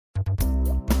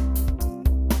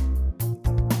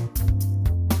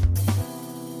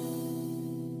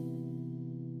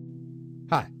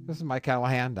Hi, this is Mike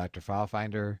Callahan, Dr.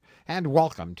 FileFinder, and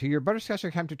welcome to your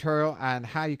Butterscotch.com tutorial on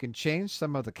how you can change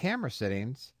some of the camera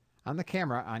settings on the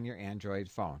camera on your Android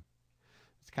phone.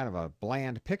 It's kind of a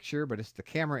bland picture, but it's the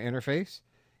camera interface.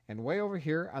 And way over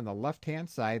here on the left-hand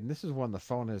side, and this is when the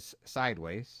phone is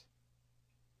sideways,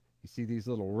 you see these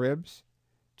little ribs?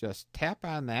 Just tap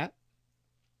on that,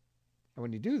 and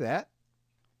when you do that,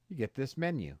 you get this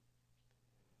menu.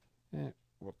 And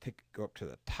we'll go up to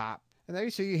the top. And there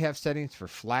you see you have settings for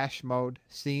flash mode,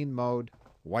 scene mode,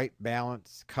 white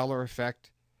balance, color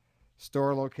effect,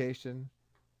 store location.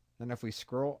 Then if we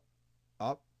scroll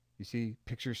up, you see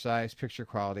picture size, picture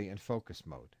quality, and focus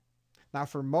mode. Now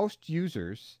for most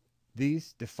users,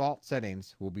 these default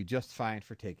settings will be just fine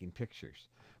for taking pictures.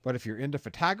 But if you're into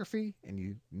photography and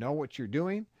you know what you're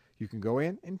doing, you can go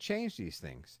in and change these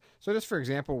things. So just for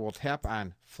example, we'll tap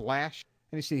on flash.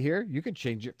 And you see here, you can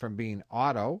change it from being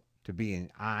auto to being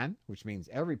on, which means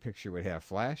every picture would have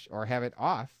flash, or have it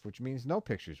off, which means no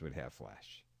pictures would have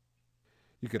flash.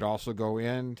 You could also go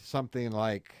into something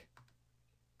like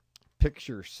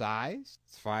picture size.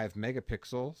 It's 5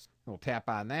 megapixels. We'll tap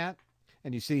on that.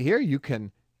 And you see here, you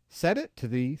can set it to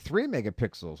the 3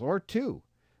 megapixels or 2.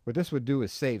 What this would do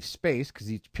is save space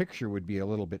because each picture would be a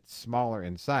little bit smaller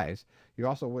in size. You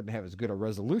also wouldn't have as good a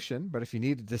resolution, but if you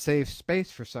needed to save space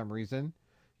for some reason,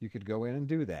 you could go in and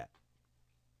do that.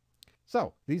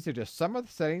 So these are just some of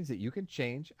the settings that you can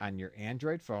change on your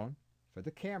Android phone for the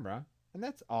camera, and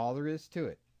that's all there is to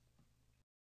it.